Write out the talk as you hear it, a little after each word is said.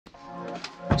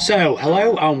So,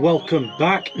 hello and welcome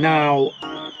back. Now,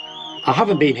 I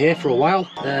haven't been here for a while,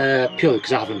 purely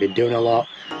because I haven't been doing a lot.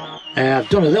 I've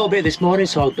done a little bit this morning,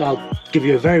 so I'll give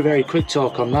you a very quick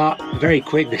talk on that. Very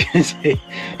quick because it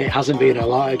hasn't been a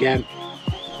lot again.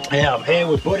 I'm here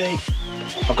with Buddy.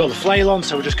 I've got the flail on,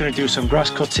 so we're just going to do some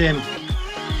grass cutting.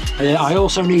 I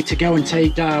also need to go and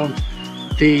take down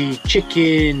the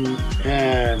chicken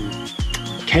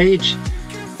cage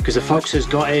because the fox has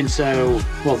got in. So,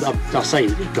 well, I'll say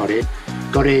it got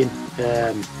in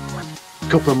a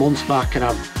couple of months back, and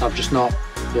I've just not.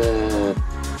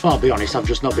 I'll be honest, I've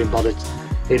just not been bothered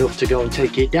enough to go and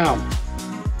take it down.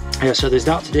 So there's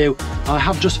that to do. I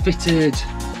have just fitted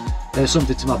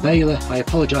something to my baler. I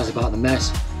apologise about the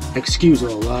mess. Excuse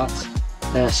all that.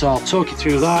 So I'll talk you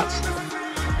through that.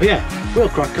 But yeah, we'll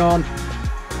crack on.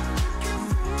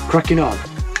 Cracking on.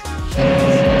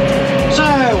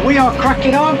 So we are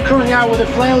cracking on. Currently out with a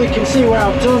flail. You can see where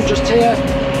I've done just here.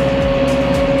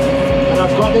 And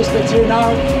I've got this bit through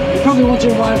now. You're probably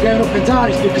wondering why I'm going up and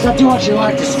down. It's because I do actually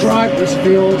like to stripe this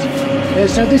field.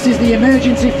 So this is the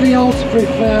emergency field if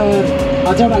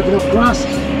I don't have enough grass.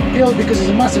 Field because there's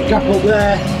a massive gap up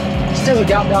there, still a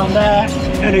gap down there,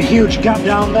 and a huge gap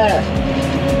down there.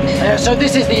 So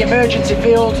this is the emergency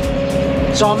field.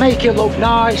 So I'll make it look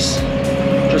nice.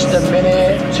 Just a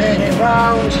minute, turn it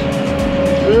round.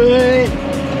 Way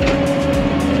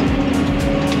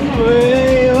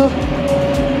up.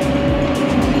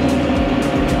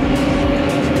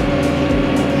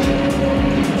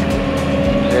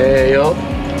 Way up.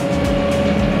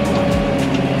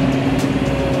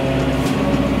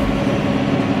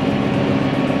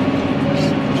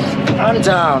 And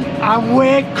down, and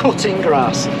we're cutting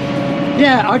grass.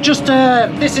 Yeah, I just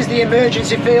this is the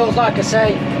emergency field, like I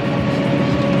say.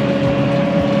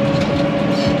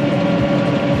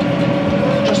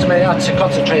 Just a minute, I had to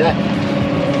concentrate there.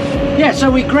 Yeah,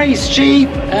 so we graze sheep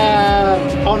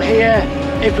on here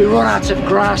if we run out of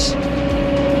grass.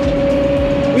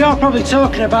 We are probably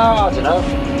talking about, I don't know,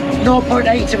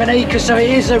 0.8 of an acre, so it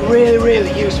is a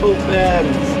really useful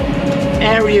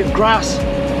area of grass.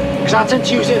 Because I tend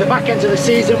to use it at the back end of the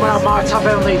season when I might have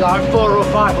only like 4 or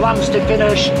 5 lambs to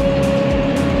finish.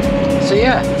 So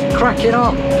yeah, cracking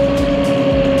on.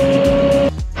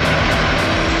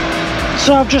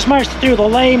 So I've just managed to do the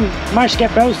lane, managed to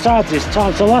get both sides this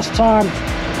time. So last time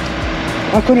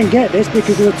I couldn't get this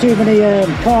because there were too many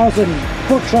cars and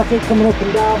foot traffic coming up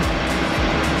and down.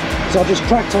 So I just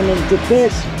cracked on and did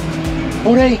this.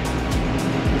 Buddy,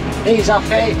 he's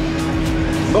happy.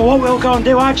 But what we'll go and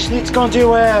do, I just need to go and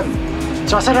do,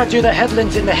 so I said I'd do the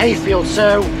headlands in the hayfield,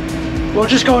 so we'll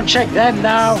just go and check them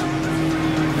now.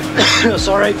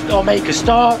 Sorry, or make a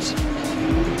start.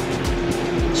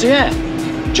 So yeah,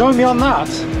 join me on that.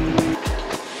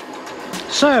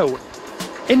 So,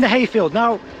 in the hayfield,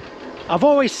 now, I've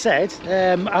always said,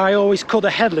 I always cut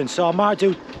the headland, so I might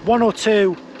do 1 or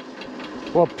 2,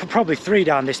 well, probably 3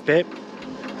 down this bit,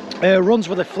 runs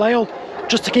with a flail,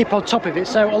 just to keep on top of it.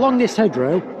 So along this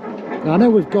hedgerow, now I know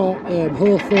we've got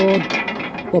hawthorn,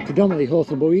 well predominantly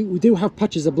hawthorn, but we do have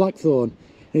patches of blackthorn.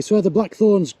 And it's where the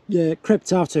blackthorn's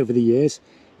crept out over the years.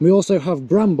 And we also have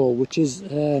bramble, which is,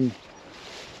 yeah,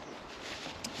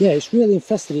 it's really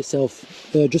infested itself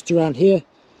just around here.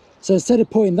 So instead of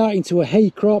putting that into a hay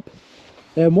crop,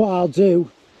 what I'll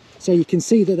do, so you can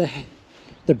see that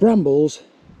the brambles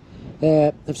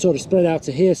have sort of spread out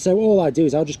to here. So all I do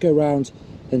is I'll just go around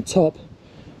and top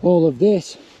all of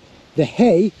this. The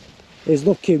hay is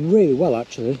looking really well,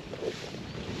 actually,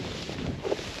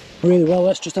 really well.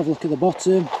 Let's just have a look at the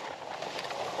bottom.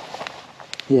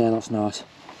 Yeah, that's nice.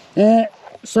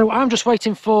 So I'm just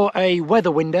waiting for a weather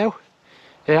window.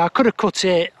 I could have cut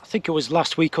it, I think it was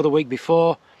last week or the week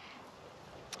before,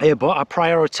 but I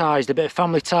prioritised a bit of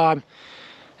family time.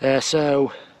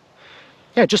 So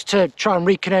yeah, just to try and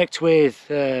reconnect with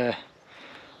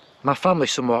my family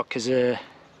somewhat, because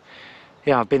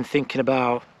yeah, I've been thinking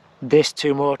about this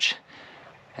too much.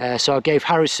 So I gave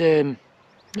Harrison,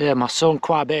 my son,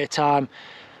 quite a bit of time.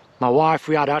 My wife,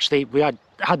 we had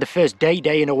the first date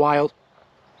day in a while.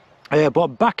 But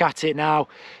back at it now,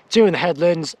 doing the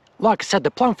headlands. Like I said,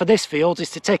 the plan for this field is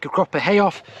to take a crop of hay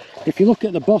off. If you look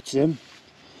at the bottom,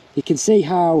 you can see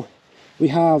how we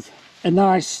have a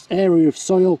nice area of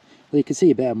soil. Well, you can see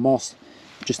a bit of moss.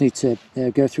 Just need to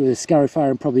go through the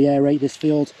scarifier and probably aerate this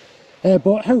field.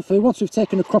 But hopefully once we've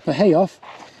taken a crop of hay off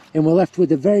and we're left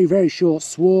with a very short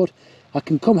sward, I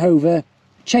can come over,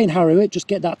 chain harrow it, just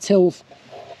get that tilth,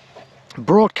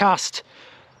 broadcast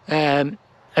a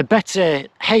better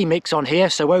hay mix on here,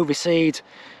 so overseed,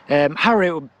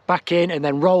 harrow it back in and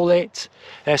then roll it.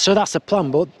 So that's the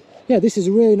plan. But yeah, this is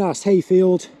a really nice hay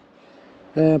field.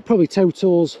 Probably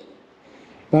totals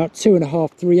about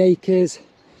 2.5–3 acres,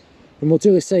 and we'll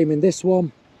do the same in this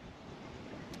one.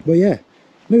 But yeah,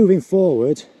 moving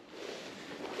forward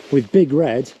with Big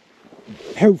Red,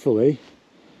 hopefully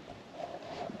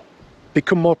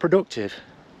become more productive.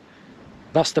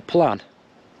 That's the plan.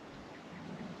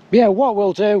 Yeah, what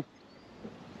we'll do,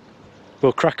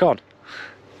 we'll crack on.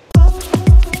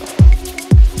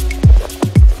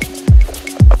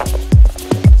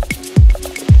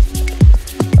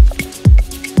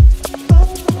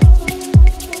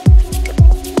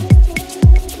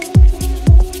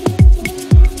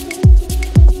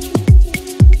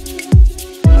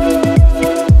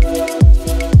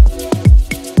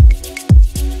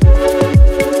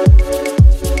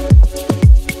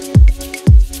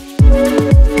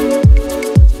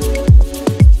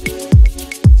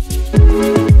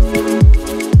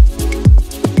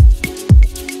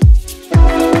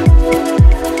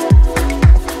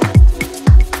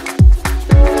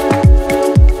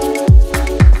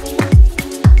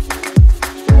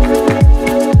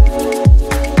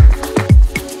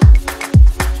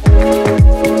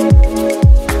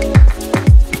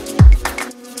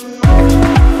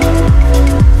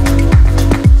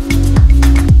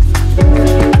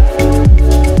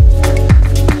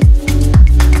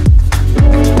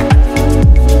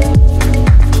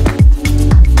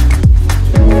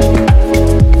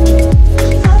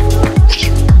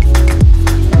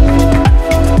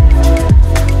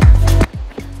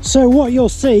 So what you'll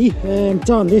see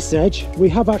down this edge, we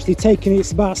have actually taken,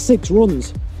 it's about 6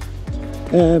 runs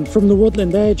from the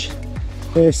woodland edge,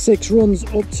 6 runs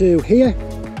up to here.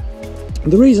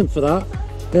 And the reason for that,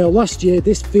 last year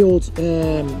this field,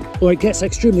 well, it gets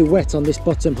extremely wet on this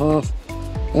bottom half,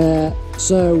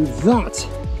 so that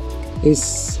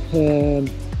is,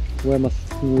 where am I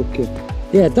looking?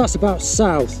 Yeah, that's about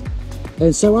south,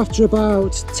 and so after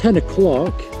about 10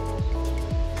 o'clock,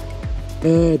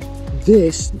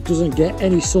 this doesn't get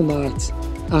any sunlight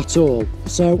at all.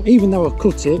 So even though I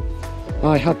cut it,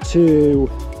 I had to,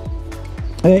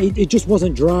 it just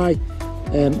wasn't dry.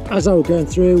 As I was going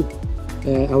through,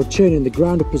 I was churning the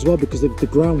ground up as well, because the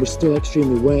ground was still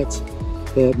extremely wet,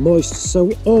 moist.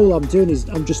 So all I'm doing is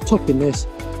I'm just topping this.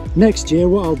 Next year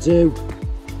what I'll do,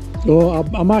 or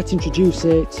I might introduce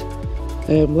it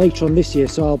later on this year,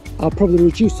 so I'll probably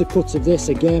reduce the cut of this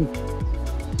again,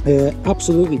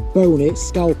 absolutely bone it,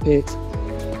 scalp it,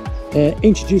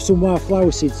 introduce some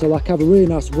wildflower seeds, so like have a really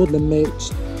nice woodland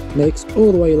mix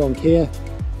all the way along here.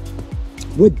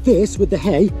 With this, with the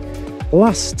hay,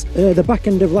 the back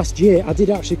end of last year, I did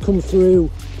actually come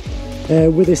through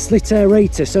with a slit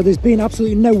aerator, so there's been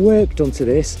absolutely no work done to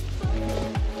this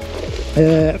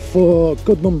for a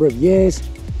good number of years.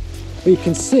 But you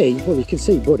can see, well, you can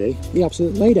see buddy, he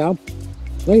absolutely lay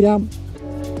down,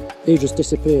 he just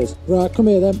disappears. Right, come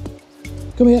here then,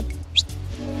 come here.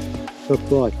 Good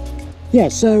boy. Yeah,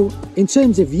 so in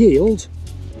terms of yield,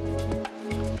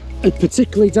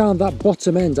 particularly down that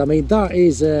bottom end, I mean, that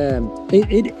is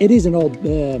it is an old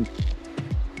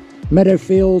meadow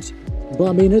field, but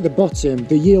I mean at the bottom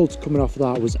the yield coming off of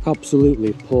that was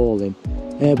absolutely appalling.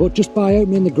 But just by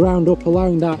opening the ground up,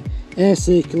 allowing that air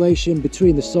circulation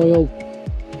between the soil,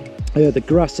 the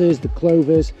grasses, the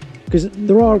clovers, because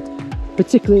there are,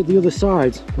 particularly at the other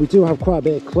side, we do have quite a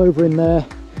bit of clover in there.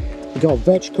 We've got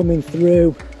vetch coming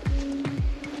through.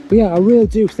 But yeah, I really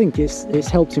do think it's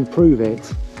helped improve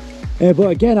it. But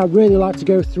again, I'd really like to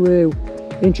go through,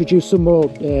 introduce some more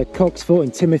cocksfoot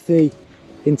and timothy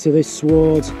into this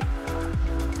sward.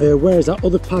 Whereas that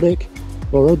other paddock,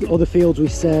 or other fields, we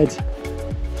said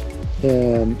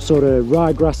sort of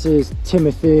ryegrasses,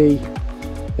 timothy,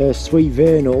 sweet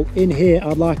vernal. In here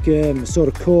I'd like sort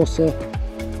of coarser,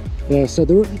 so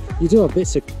there, you do have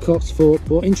bits of cocksfoot,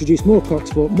 but introduce more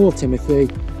cocksfoot, more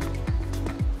timothy.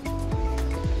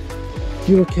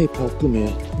 You're okay, pal, come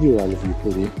here, you, I love you,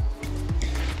 buddy.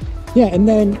 Yeah, and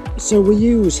then so we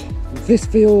use this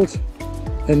field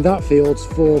and that field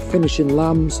for finishing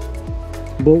lambs,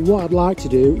 but what I'd like to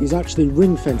do is actually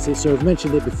ring fence it. So I've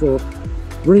mentioned it before,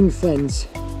 ring fence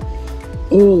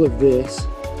all of this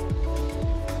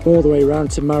all the way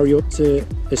around to marry up to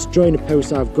a strainer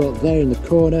post I've got there in the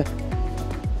corner.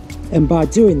 And by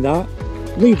doing that,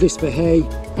 leave this for hay,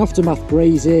 aftermath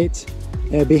graze it,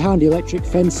 behind electric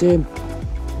fencing.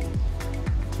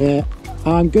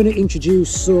 I'm going to introduce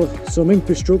some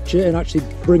infrastructure and actually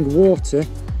bring water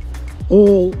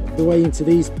all the way into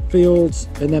these fields,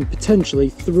 and then potentially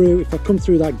through, if I come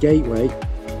through that gateway,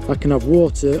 I can have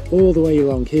water all the way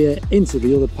along here into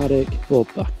the other paddock, or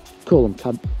I call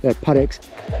them paddocks,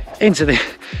 into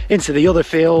the other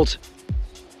field,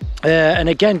 and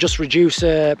again just reduce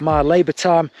my labour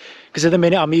time, because at the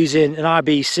minute I'm using an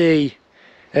IBC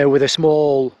with a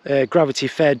small gravity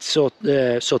fed sort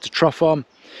of trough on,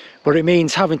 but it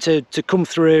means having to come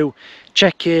through,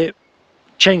 check it,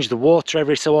 change the water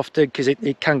every so often, because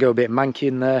it can go a bit manky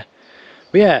in there.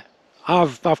 But yeah,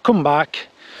 I've come back.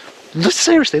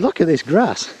 Seriously, look at this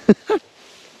grass.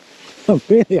 I'm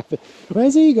really happy.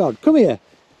 Where's he gone? Come here.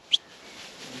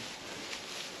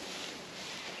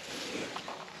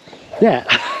 Yeah,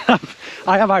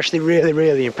 I am actually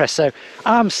really impressed. So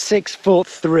I'm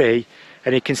 6'3",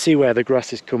 and you can see where the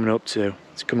grass is coming up to.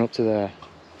 It's coming up to there.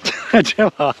 Do you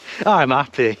know what? I'm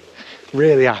happy,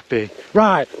 really happy.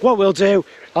 Right, what we'll do,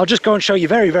 I'll just go and show you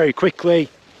very quickly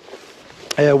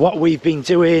what we've been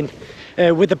doing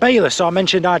with the baler. So I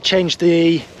mentioned I changed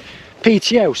the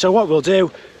PTO, so what we'll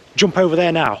do, jump over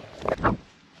there now.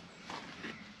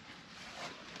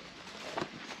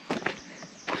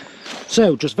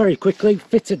 So just very quickly,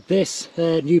 fitted this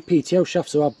new PTO shaft,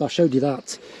 so I showed you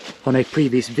that on a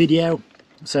previous video.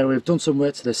 So we've done some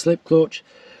work to the slip clutch,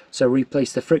 so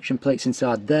replaced the friction plates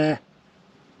inside there.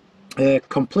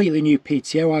 Completely new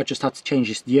PTO, I just had to change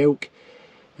this yoke,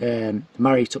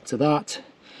 marry it up to that.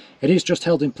 It is just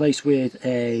held in place with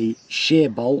a shear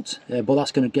bolt, but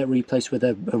that's going to get replaced with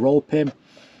a roll pin.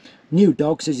 New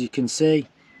dogs, as you can see.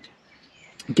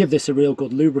 Give this a real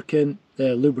good lubricate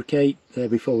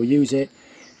before we use it.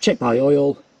 Check my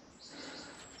oil.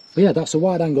 But yeah, that's a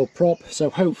wide angle prop, so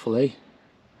hopefully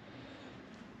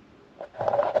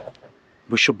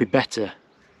we should be better.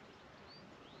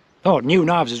 Oh, new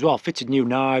knives as well, fitted new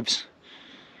knives.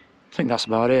 I think that's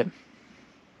about it.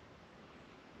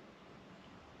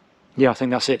 Yeah, I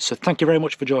think that's it. So thank you very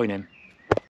much for joining.